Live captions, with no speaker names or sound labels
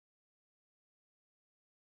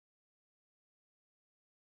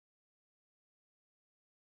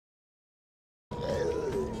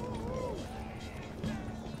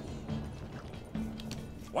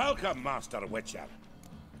Welcome, Master Witcher.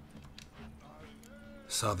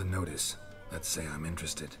 Saw the notice. Let's say I'm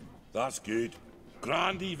interested. That's good.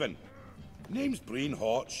 Grand even. Name's Breen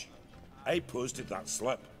Hotch. I posted that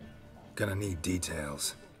slip. Gonna need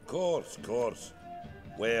details. Course.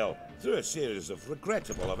 Well, through a series of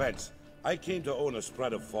regrettable events, I came to own a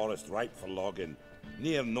spread of forest ripe for logging,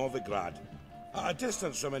 near Novigrad. At a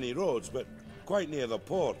distance from any roads, but quite near the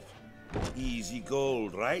port. Easy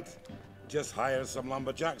gold, right? Just hire some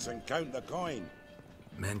lumberjacks and count the coin.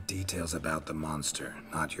 Meant details about the monster,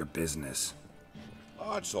 not your business.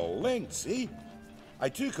 Oh, it's all linked, see? I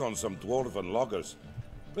took on some dwarven loggers,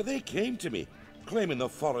 but they came to me, claiming the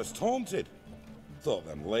forest haunted. Thought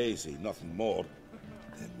them lazy, nothing more.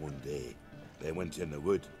 Then one day, they went in the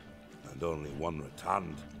wood, and only one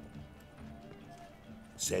returned.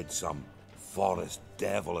 Said some forest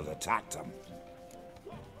devil had attacked him.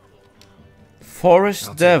 Forest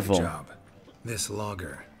I'll devil. Take the job. This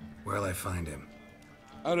logger, where'll I find him?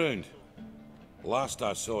 Around. Last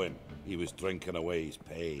I saw him, he was drinking away his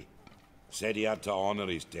pay. Said he had to honor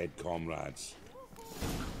his dead comrades.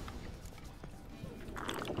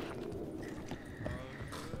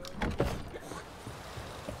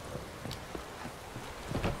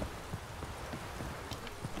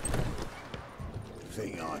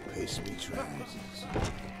 Think I piss me trousers.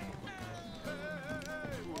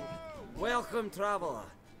 Welcome, traveller.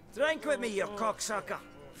 Drink with me, you cocksucker.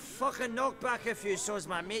 Fucking knock back a few so's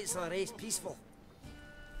my mates will race peaceful.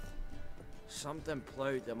 Something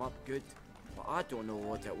ploughed them up good, but I don't know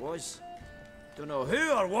what it was. Don't know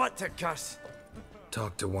who or what to curse.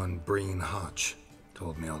 Talked to one Breen Hotch.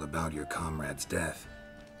 Told me all about your comrade's death.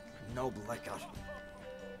 Noble liquor.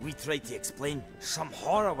 We tried to explain some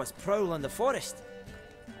horror was prowling the forest.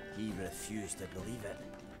 He refused to believe it.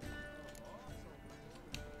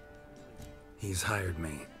 He's hired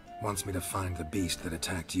me. Wants me to find the beast that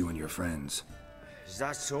attacked you and your friends. Is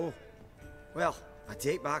that so? Well, I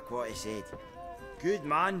take back what I said. Good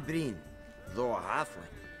man, Breen, though a halfling.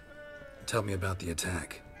 Tell me about the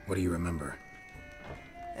attack. What do you remember?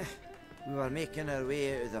 We were making our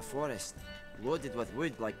way out of the forest, loaded with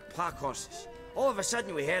wood like pack horses. All of a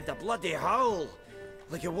sudden we heard a bloody howl,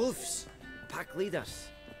 like a wolf's. Pack leaders.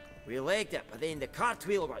 We legged it, but then the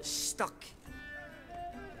cartwheel got stuck.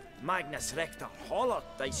 Magnus Rector hollered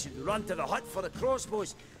I should run to the hut for the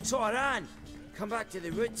crossbows, so I ran. Come back to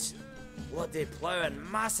the woods. Bloody plough and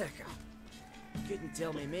massacre. Couldn't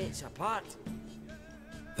tell me mates apart.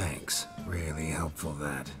 Thanks. Really helpful,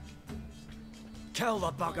 that. Kill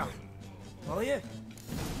the bugger, will you?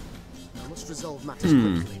 I must resolve matters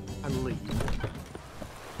quickly and leave.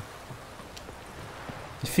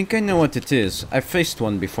 I think I know what it is. I faced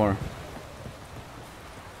one before.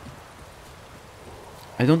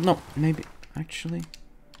 I don't know. Maybe actually.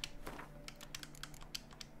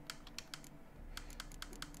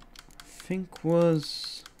 I think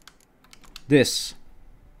was this.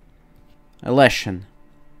 A Leshen.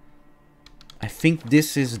 I think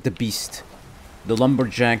this is the beast. The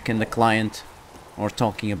lumberjack and the client are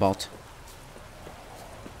talking about.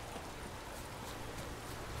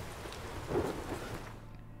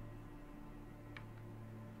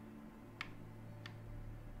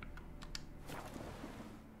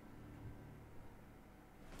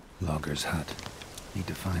 Logger's hut. Need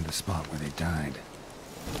to find the spot where they died.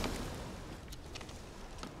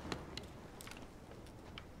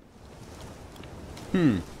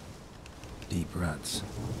 Deep ruts.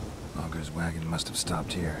 Logger's wagon must have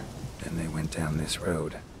stopped here. Then they went down this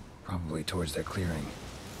road. Probably towards their clearing.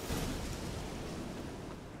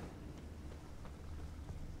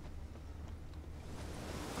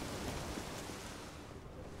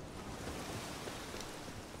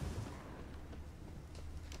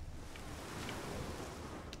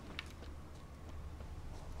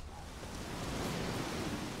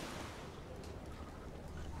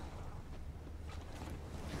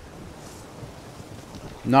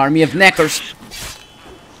 An army of knackers.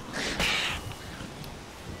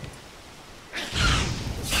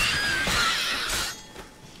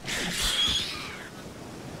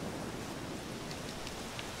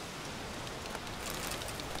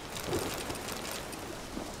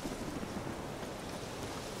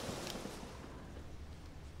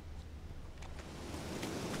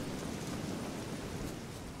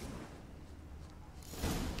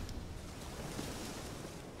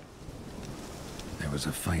 There was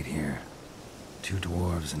a fight here. Two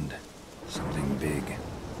dwarves and something big.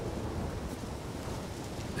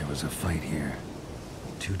 There was a fight here.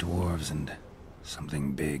 Two dwarves and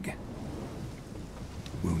something big.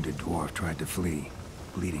 Wounded dwarf tried to flee,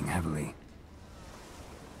 bleeding heavily.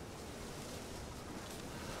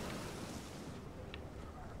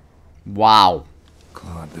 Wow.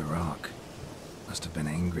 Clawed the rock. Must have been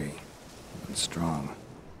angry and strong.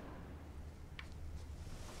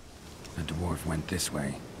 The dwarf went this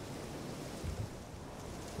way.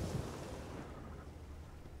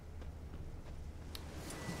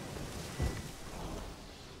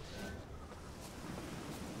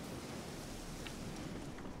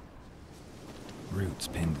 Roots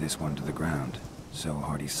pinned this one to the ground, so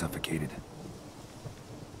hard he suffocated.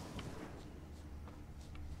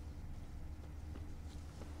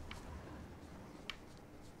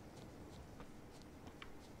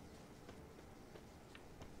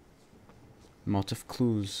 Lot of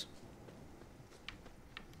clues.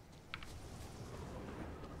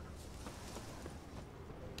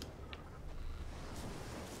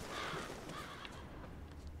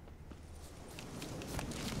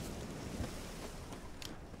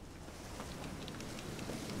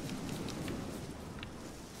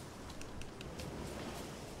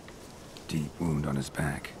 Deep wound on his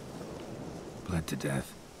back. Bled to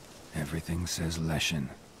death. Everything says Leshen,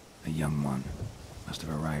 a young one. Must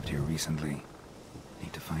have arrived here recently.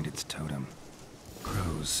 Need to find its totem.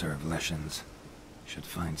 Crows serve Leshens. Should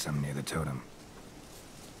find some near the totem.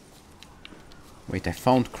 Wait, I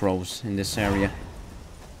found crows in this area.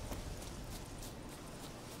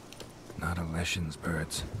 Not a Leshen's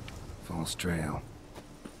birds. False trail.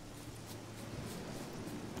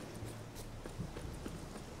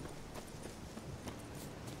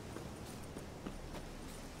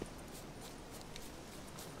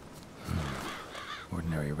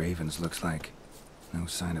 Ordinary ravens, looks like. No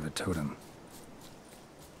sign of a totem.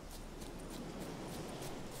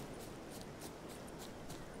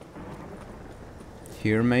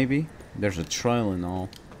 Here, maybe? There's a trail and all.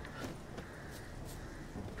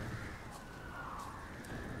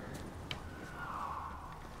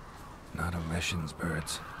 Not a Leshen's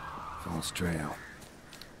birds. False trail.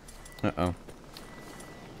 Uh-oh.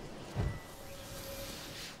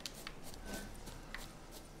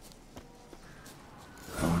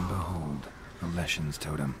 Lo and behold, a Leshen's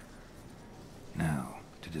totem. Now,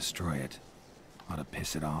 to destroy it. Ought to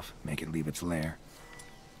piss it off, make it leave its lair.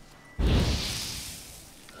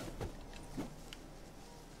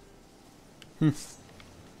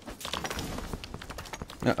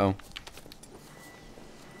 Uh-oh.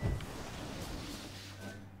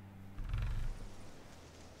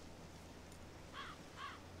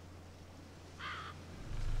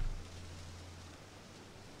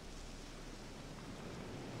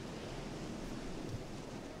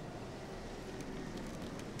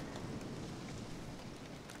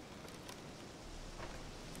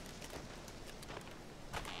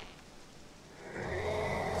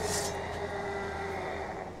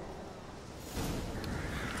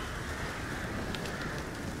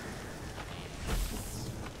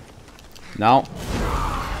 Now.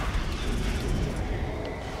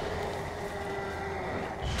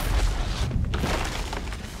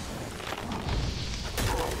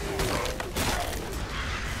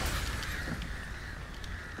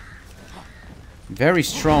 Very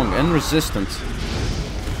strong and resistant.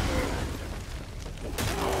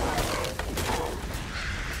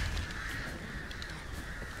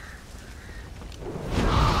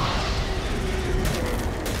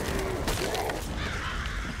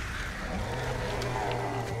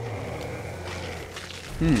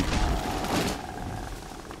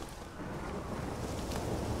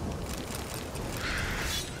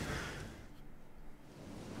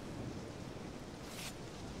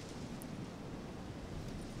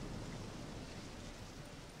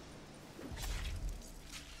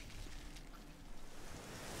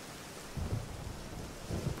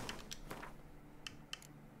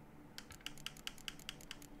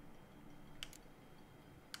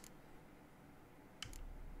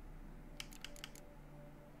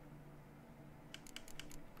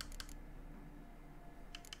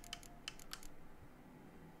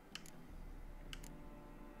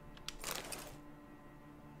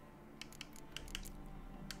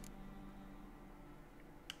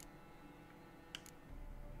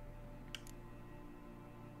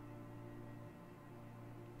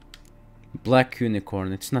 Black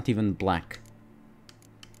unicorn. It's not even black.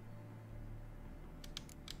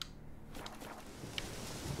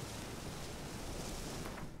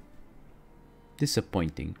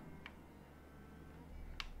 Disappointing.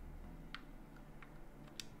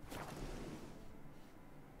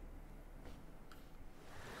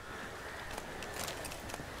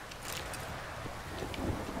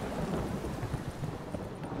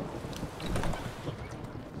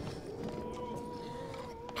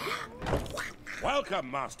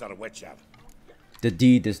 Welcome, Master Witcher. The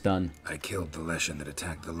deed is done. I killed the Leshen that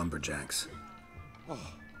attacked the lumberjacks.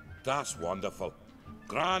 That's wonderful.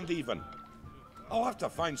 Grand even. I'll have to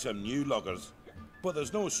find some new loggers, but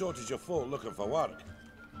there's no shortage of folk looking for work.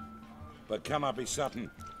 But can I be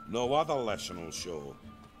certain no other lesson will show?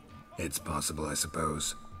 It's possible, I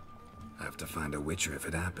suppose. I have to find a witcher if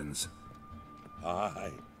it happens.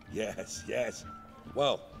 Aye, yes, yes.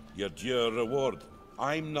 Well, your due reward.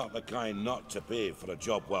 I'm not the kind not to pay for a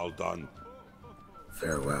job well done.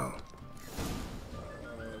 Farewell.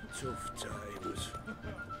 Tough times.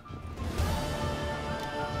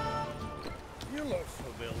 You look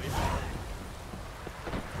familiar.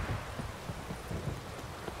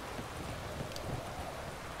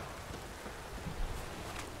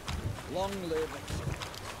 Long live.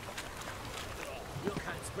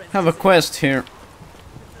 Have a quest here.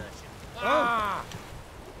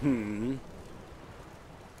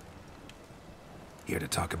 Here to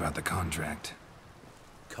talk about the contract.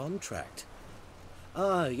 Contract?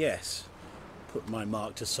 Ah, yes. Put my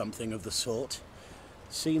mark to something of the sort.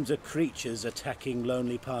 Seems a creature's attacking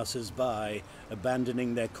lonely passers-by,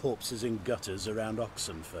 abandoning their corpses in gutters around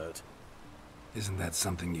Oxenfurt. Isn't that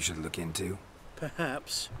something you should look into?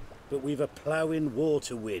 Perhaps, but we've a ploughing war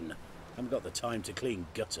to win. Haven't got the time to clean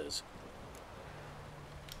gutters.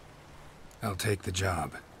 I'll take the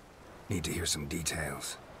job. Need to hear some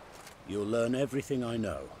details. You'll learn everything I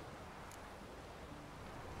know.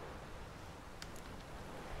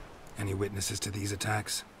 Any witnesses to these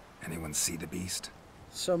attacks? Anyone see the beast?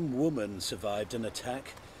 Some woman survived an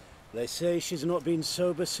attack. They say she's not been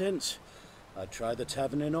sober since. I'd try the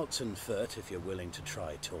tavern in Oxenfurt if you're willing to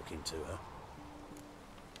try talking to her.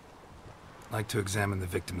 Like to examine the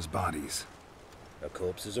victims' bodies. A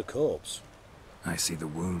corpse is a corpse. I see the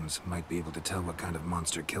wounds. Might be able to tell what kind of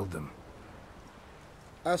monster killed them.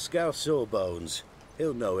 Ask our Sawbones.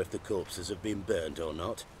 He'll know if the corpses have been burned or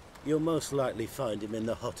not. You'll most likely find him in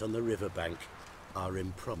the hut on the riverbank. Our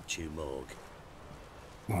impromptu morgue.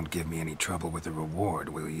 Won't give me any trouble with the reward,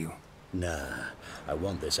 will you? Nah, I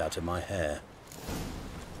want this out of my hair.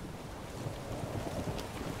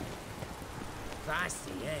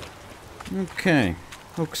 Fasty, eh? Okay.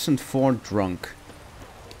 Oxenford drunk.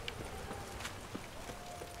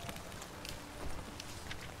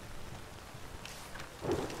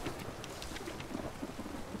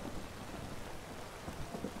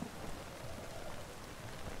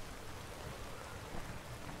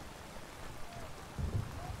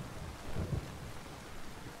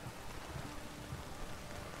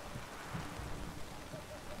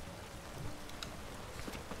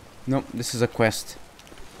 No, this is a quest.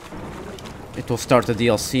 It will start the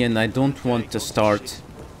DLC and I don't want to start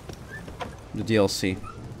the DLC.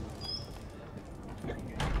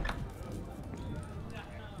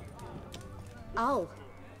 Oh,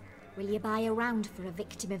 will you buy a round for a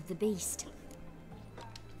victim of the beast?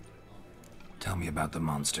 Tell me about the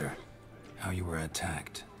monster. How you were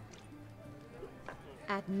attacked.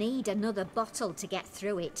 I'd need another bottle to get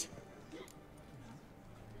through it.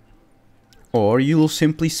 Or you'll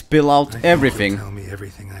simply spill out everything. Tell me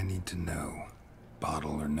everything I need to know.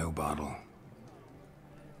 Bottle or no bottle.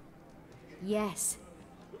 Yes,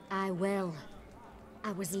 I will.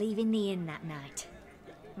 I was leaving the inn that night.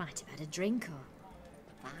 Might have had a drink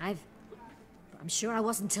or 5. But I'm sure I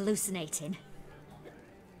wasn't hallucinating.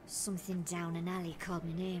 Something down an alley called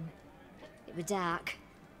my name. It was dark.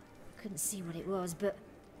 Couldn't see what it was, but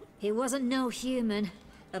it wasn't no human.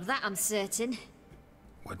 Of that I'm certain.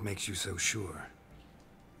 What makes you so sure?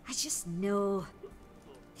 I just know.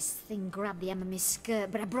 This thing grabbed the hem of my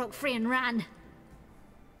skirt, but I broke free and ran.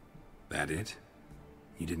 That it?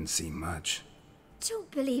 You didn't see much.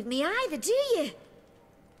 Don't believe me either, do you?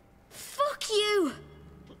 Fuck you!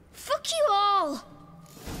 Fuck you all!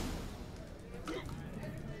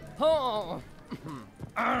 Oh!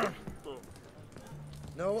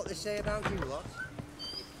 Know what they say about you lot?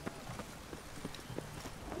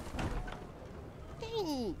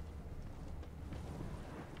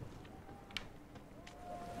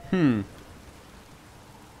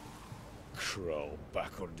 Crawl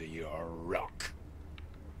back under your rock.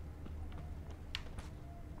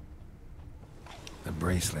 The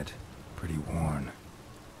bracelet. Pretty worn.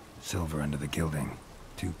 Silver under the gilding.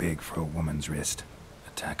 Too big for a woman's wrist.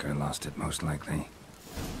 Attacker lost it most likely.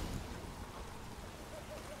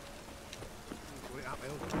 Put it out my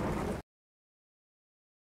own.